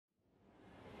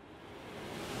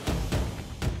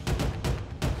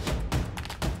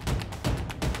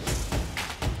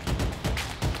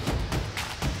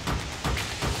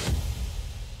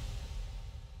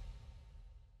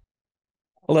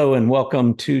Hello and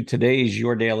welcome to today's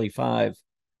Your Daily Five.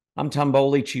 I'm Tom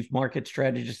Bowley, Chief Market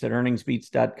Strategist at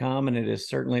earningsbeats.com, and it is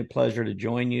certainly a pleasure to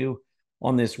join you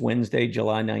on this Wednesday,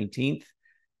 July 19th.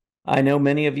 I know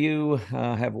many of you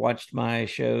have watched my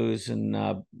shows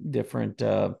and different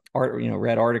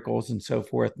read articles and so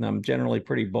forth, and I'm generally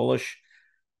pretty bullish.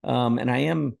 And I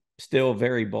am still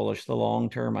very bullish the long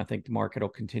term. I think the market will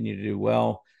continue to do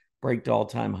well, break to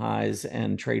all-time highs,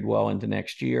 and trade well into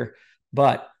next year.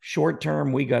 But short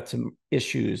term, we got some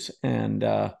issues, and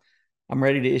I'm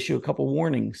ready to issue a couple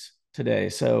warnings today.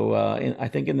 So I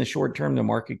think in the short term, the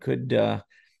market could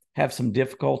have some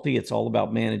difficulty. It's all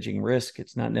about managing risk.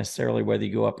 It's not necessarily whether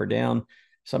you go up or down.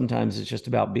 Sometimes it's just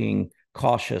about being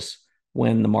cautious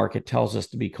when the market tells us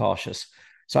to be cautious.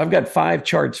 So I've got 5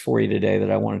 charts for you today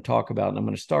that I want to talk about, and I'm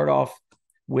going to start off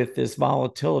with this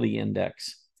volatility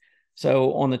index.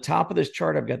 So on the top of this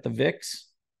chart, I've got the VIX.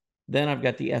 Then I've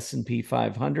got the S&P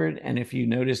 500. And if you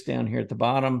notice down here at the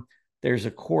bottom, there's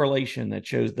a correlation that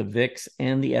shows the VIX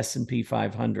and the S&P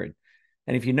 500.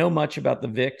 And if you know much about the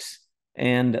VIX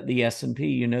and the S&P,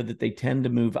 you know that they tend to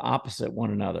move opposite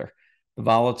one another. The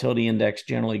volatility index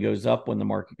generally goes up when the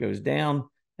market goes down,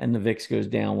 and the VIX goes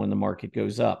down when the market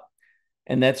goes up.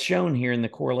 And that's shown here in the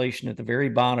correlation at the very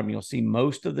bottom. You'll see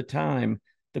most of the time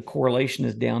the correlation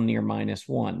is down near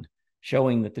 -1,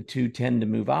 showing that the two tend to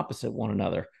move opposite one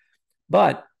another.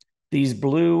 But these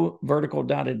blue vertical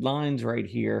dotted lines right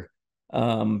here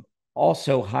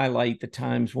also highlight the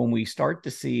times when we start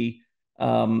to see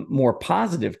more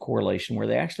positive correlation, where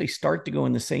they actually start to go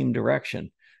in the same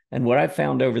direction. And what I've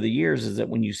found over the years is that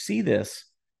when you see this,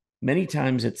 many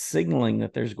times it's signaling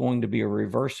that there's going to be a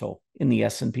reversal in the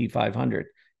S&P 500.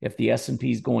 If the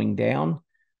S&P is going down,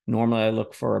 normally I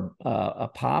look for a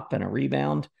pop and a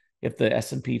rebound. If the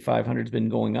S&P 500 has been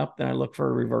going up, then I look for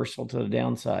a reversal to the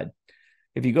downside.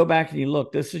 If you go back and you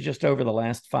look, this is just over the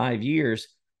last 5 years.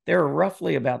 There are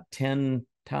roughly about 10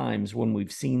 times when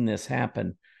we've seen this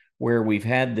happen, where we've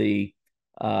had the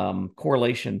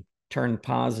correlation turn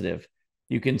positive.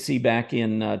 You can see back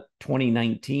in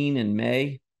 2019 in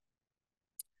May,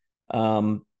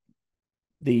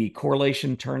 the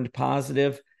correlation turned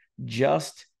positive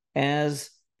just as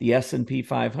the S&P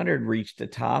 500 reached the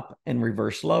top and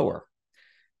reversed lower.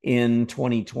 In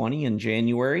 2020, in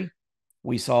January,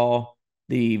 we saw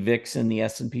the VIX and the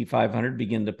S&P 500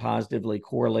 begin to positively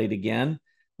correlate again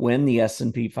when the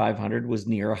S&P 500 was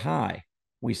near a high.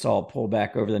 We saw a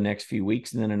pullback over the next few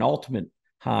weeks and then an ultimate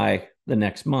high the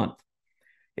next month.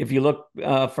 If you look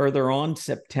further on,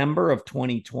 September of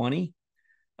 2020,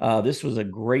 this was a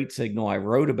great signal. I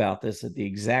wrote about this at the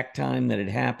exact time that it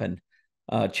happened.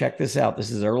 Check this out.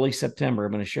 This is early September.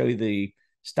 I'm going to show you the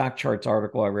stock charts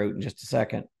article I wrote in just a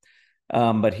second.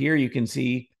 But here you can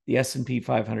see the S&P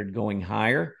 500 going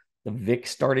higher. The VIX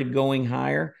started going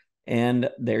higher. And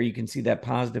there you can see that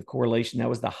positive correlation. That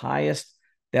was the highest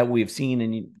that we've seen.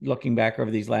 And looking back over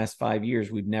these last 5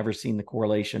 years, we've never seen the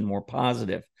correlation more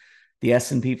positive. The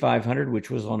S&P 500,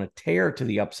 which was on a tear to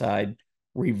the upside,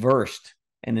 reversed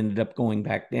and ended up going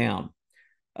back down.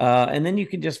 And then you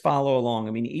can just follow along.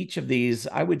 I mean, each of these,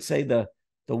 I would say the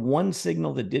one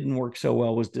signal that didn't work so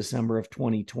well was December of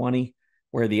 2020,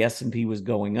 where the S&P was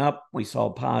going up. We saw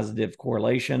positive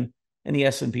correlation, and the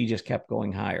S&P just kept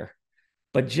going higher.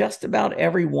 But just about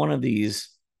every one of these,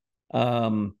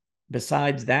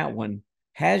 besides that one,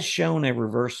 has shown a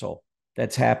reversal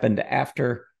that's happened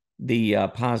after the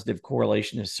positive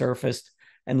correlation has surfaced.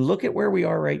 And look at where we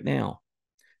are right now.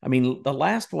 I mean, the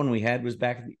last one we had was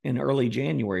back in early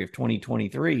January of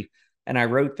 2023, and I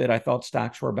wrote that I thought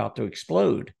stocks were about to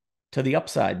explode to the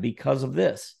upside because of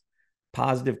this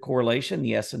positive correlation.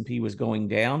 The S&P was going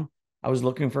down. I was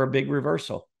looking for a big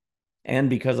reversal. And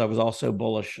because I was also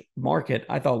bullish market,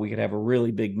 I thought we could have a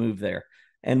really big move there.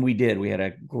 And we did. We had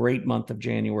a great month of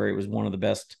January. It was one of the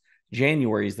best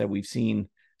Januaries that we've seen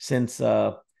since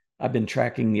I've been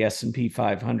tracking the S&P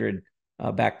 500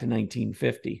 back to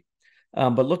 1950.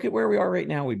 But look at where we are right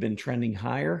now. We've been trending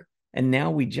higher, and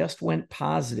now we just went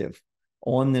positive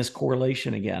on this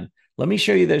correlation again. Let me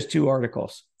show you those 2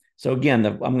 articles. So again,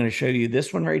 I'm going to show you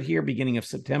this one right here, beginning of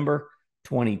September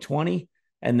 2020,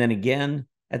 and then again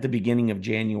at the beginning of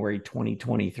January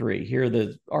 2023. Here are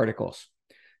the articles.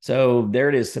 So there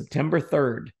it is, September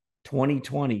 3rd,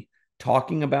 2020,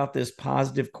 talking about this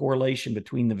positive correlation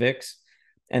between the VIX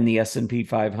and the S&P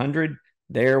 500.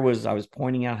 I was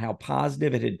pointing out how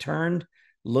positive it had turned.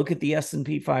 Look at the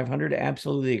S&P 500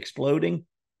 absolutely exploding.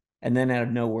 And then out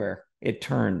of nowhere, it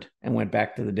turned and went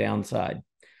back to the downside.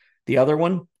 The other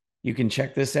one, you can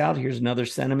check this out. Here's another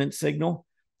sentiment signal.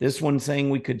 This one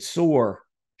saying we could soar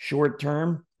short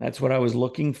term. That's what I was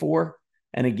looking for.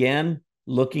 And again,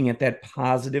 looking at that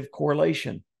positive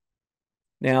correlation.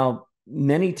 Now,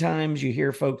 many times you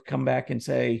hear folks come back and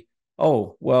say,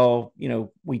 oh, well,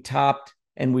 we topped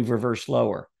and we've reversed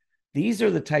lower. These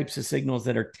are the types of signals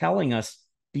that are telling us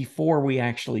before we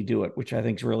actually do it, which I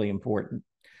think is really important.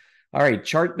 All right,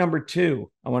 chart number 2.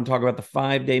 I want to talk about the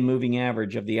 5-day moving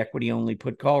average of the equity only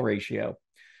put call ratio.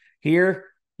 Here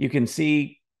you can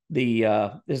see the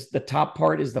top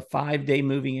part is the 5-day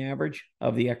moving average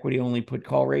of the equity only put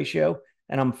call ratio.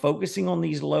 And I'm focusing on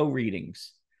these low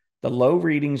readings. The low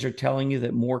readings are telling you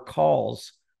that more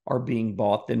calls are being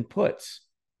bought than puts.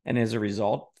 And as a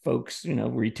result, folks,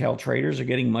 retail traders are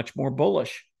getting much more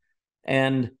bullish.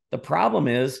 And the problem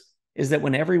is that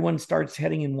when everyone starts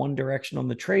heading in one direction on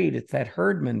the trade, it's that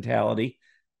herd mentality.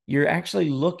 You're actually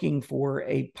looking for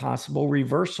a possible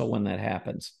reversal when that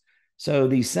happens. So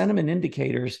these sentiment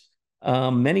indicators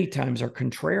many times are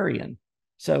contrarian.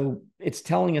 So it's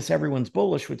telling us everyone's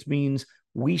bullish, which means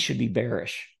we should be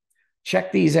bearish.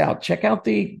 Check these out. Check out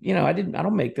I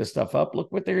don't make this stuff up.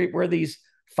 Look where these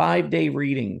 5-day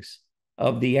readings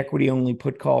of the equity only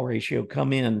put call ratio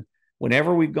come in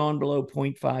whenever we've gone below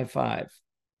 0.55.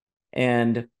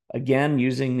 And again,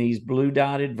 using these blue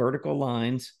dotted vertical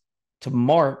lines to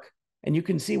mark, and you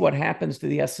can see what happens to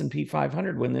the S&P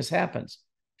 500 when this happens.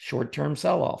 Short-term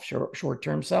sell-off,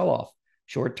 short-term sell-off,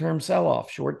 short-term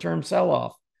sell-off, short-term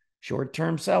sell-off,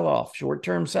 short-term sell-off,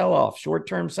 short-term sell-off,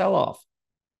 short-term sell-off.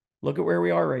 Look at where we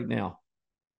are right now.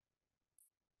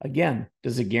 Again,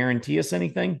 does it guarantee us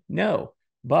anything? No.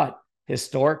 But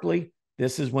historically,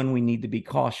 this is when we need to be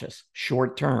cautious,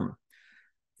 short-term.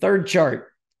 Third chart.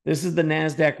 This is the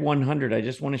Nasdaq 100. I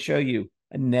just want to show you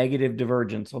a negative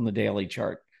divergence on the daily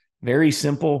chart. Very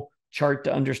simple chart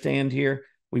to understand here.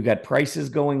 We've got prices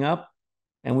going up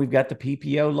and we've got the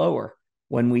PPO lower.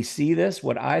 When we see this,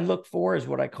 what I look for is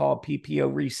what I call a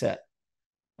PPO reset.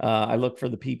 I look for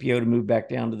the PPO to move back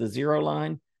down to the 0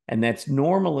 line, and that's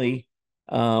normally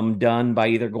done by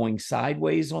either going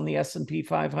sideways on the S&P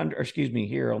 500, or excuse me,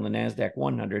 here on the Nasdaq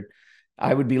 100.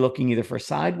 I would be looking either for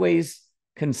sideways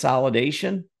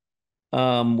consolidation,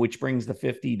 which brings the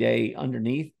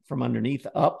 50-day from underneath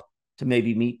up to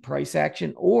maybe meet price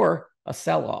action, or a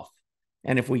sell-off.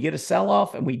 And if we get a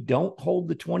sell-off and we don't hold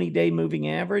the 20-day moving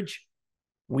average,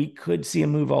 we could see a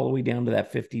move all the way down to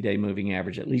that 50-day moving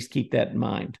average. At least keep that in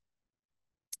mind.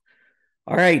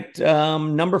 All right,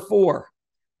 number 4.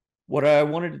 What I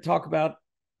wanted to talk about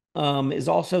is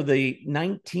also the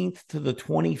 19th to the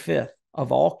 25th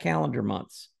of all calendar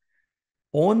months.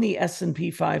 On the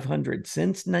S&P 500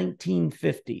 since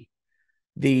 1950,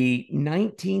 the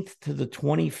 19th to the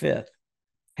 25th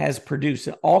has produced,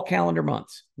 all calendar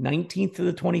months, 19th to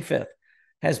the 25th,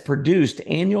 has produced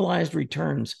annualized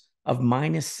returns of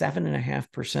minus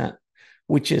 7.5%,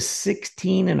 which is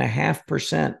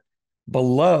 16.5%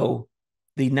 below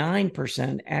the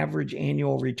 9% average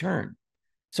annual return.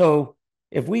 So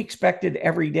if we expected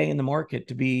every day in the market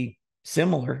to be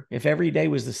similar, if every day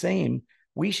was the same,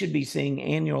 we should be seeing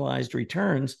annualized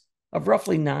returns of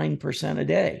roughly 9% a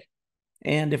day.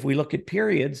 And if we look at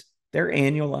periods, their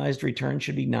annualized return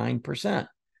should be 9%.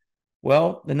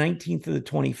 Well, the 19th to the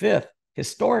 25th,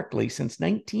 historically, since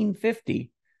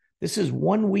 1950, this is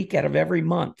 1 week out of every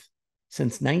month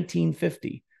since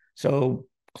 1950. So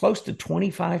close to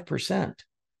 25%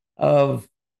 of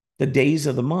the days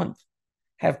of the month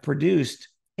have produced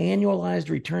annualized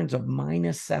returns of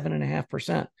minus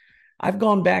 7.5%. I've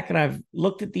gone back and I've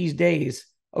looked at these days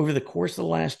over the course of the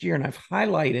last year, and I've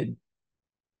highlighted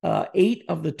 8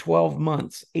 of the 12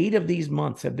 months. 8 of these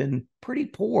months have been pretty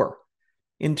poor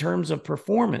in terms of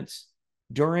performance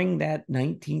during that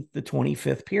 19th to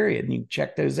 25th period. And you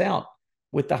check those out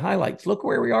with the highlights. Look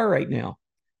where we are right now.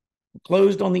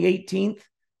 Closed on the 18th,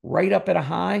 right up at a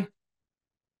high.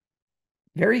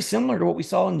 Very similar to what we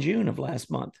saw in June of last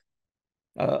month,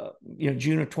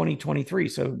 June of 2023.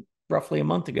 So roughly a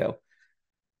month ago.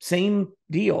 Same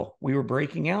deal. We were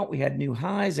breaking out. We had new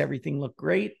highs. Everything looked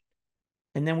great.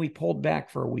 And then we pulled back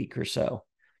for a week or so.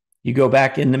 You go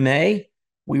back into May,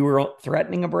 we were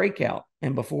threatening a breakout.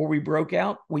 And before we broke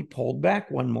out, we pulled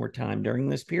back one more time during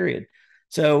this period.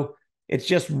 So it's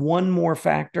just one more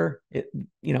factor.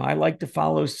 I like to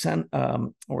follow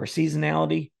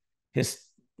seasonality,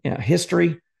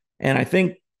 history. And I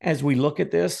think as we look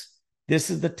at this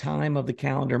is the time of the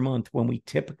calendar month when we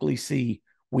typically see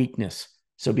weakness.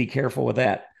 So be careful with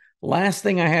that. Last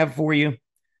thing I have for you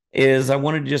is I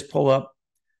wanted to just pull up,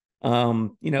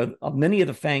 many of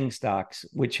the FANG stocks,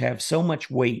 which have so much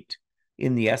weight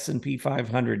in the S&P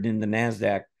 500 and in the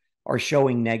Nasdaq, are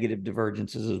showing negative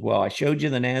divergences as well. I showed you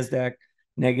the Nasdaq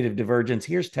negative divergence.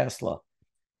 Here's Tesla.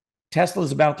 Tesla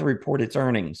is about to report its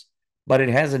earnings. but it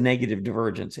has a negative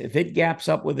divergence. If it gaps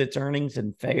up with its earnings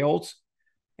and fails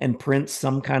and prints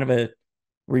some kind of a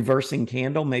reversing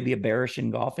candle, maybe a bearish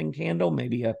engulfing candle,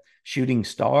 maybe a shooting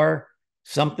star,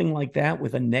 something like that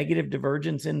with a negative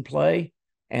divergence in play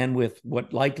and with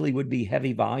what likely would be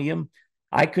heavy volume,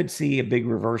 I could see a big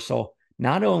reversal,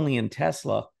 not only in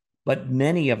Tesla, but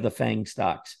many of the FANG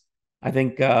stocks. I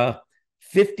think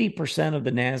 50% of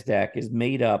the Nasdaq is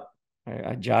made up.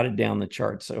 I jotted down the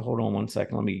chart, so hold on one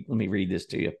second. Let me read this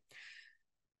to you.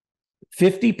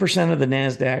 50% of the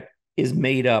Nasdaq is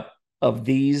made up of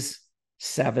these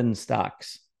 7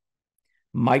 stocks: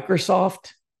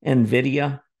 Microsoft,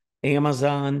 NVIDIA,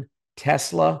 Amazon,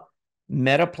 Tesla,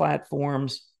 Meta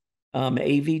Platforms,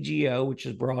 AVGO, which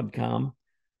is Broadcom,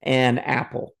 and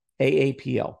Apple,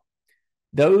 AAPL.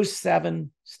 Those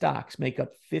 7 stocks make up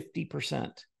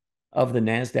 50% of the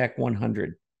NASDAQ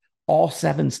 100. All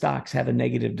 7 stocks have a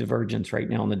negative divergence right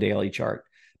now on the daily chart.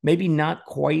 Maybe not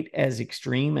quite as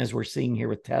extreme as we're seeing here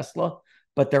with Tesla,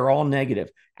 but they're all negative.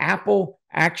 Apple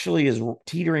actually is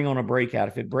teetering on a breakout.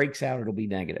 If it breaks out, it'll be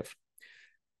negative.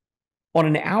 On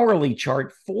an hourly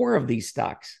chart, 4 of these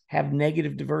stocks have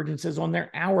negative divergences on their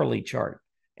hourly chart: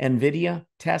 NVIDIA,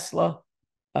 Tesla,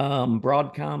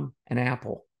 Broadcom, and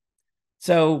Apple.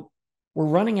 So we're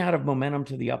running out of momentum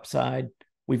to the upside.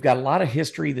 We've got a lot of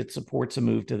history that supports a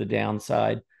move to the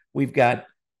downside. We've got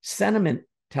sentiment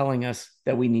telling us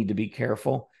that we need to be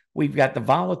careful. We've got the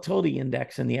Volatility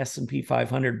Index and the S&P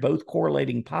 500 both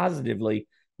correlating positively,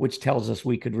 which tells us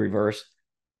we could reverse.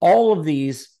 All of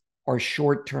these are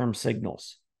short-term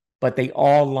signals, but they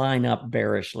all line up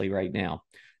bearishly right now.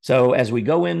 So as we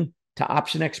go into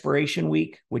option expiration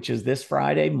week, which is this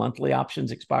Friday, monthly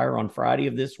options expire on Friday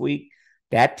of this week.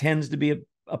 That tends to be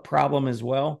a problem as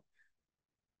well.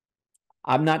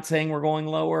 I'm not saying we're going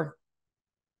lower,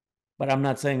 but I'm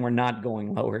not saying we're not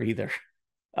going lower either.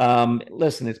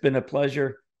 Listen, it's been a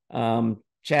pleasure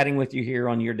chatting with you here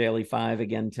on Your Daily 5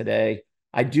 again today.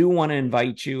 I do want to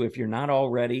invite you, if you're not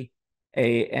already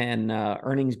an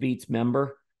Earnings Beats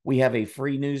member, we have a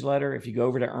free newsletter. If you go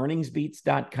over to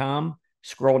earningsbeats.com,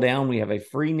 scroll down, we have a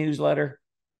free newsletter.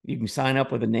 You can sign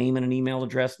up with a name and an email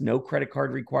address, no credit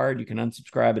card required. You can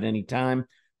unsubscribe at any time.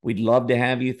 We'd love to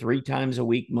have you 3 times a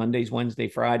week, Mondays,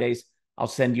 Wednesdays, Fridays. I'll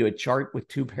send you a chart with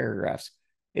 2 paragraphs.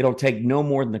 It'll take no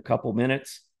more than a couple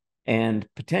minutes and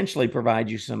potentially provide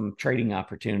you some trading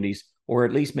opportunities, or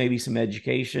at least maybe some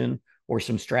education or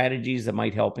some strategies that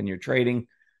might help in your trading.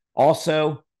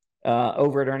 Also,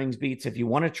 over at Earnings Beats, if you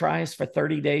want to try us for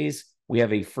 30 days, we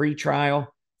have a free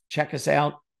trial. Check us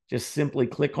out. Just simply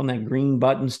click on that green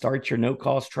button, start your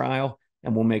no-cost trial,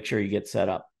 and we'll make sure you get set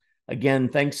up. Again,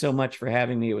 thanks so much for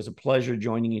having me. It was a pleasure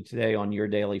joining you today on Your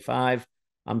Daily 5.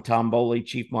 I'm Tom Bowley,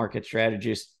 Chief Market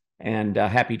Strategist, and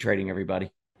happy trading,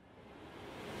 everybody.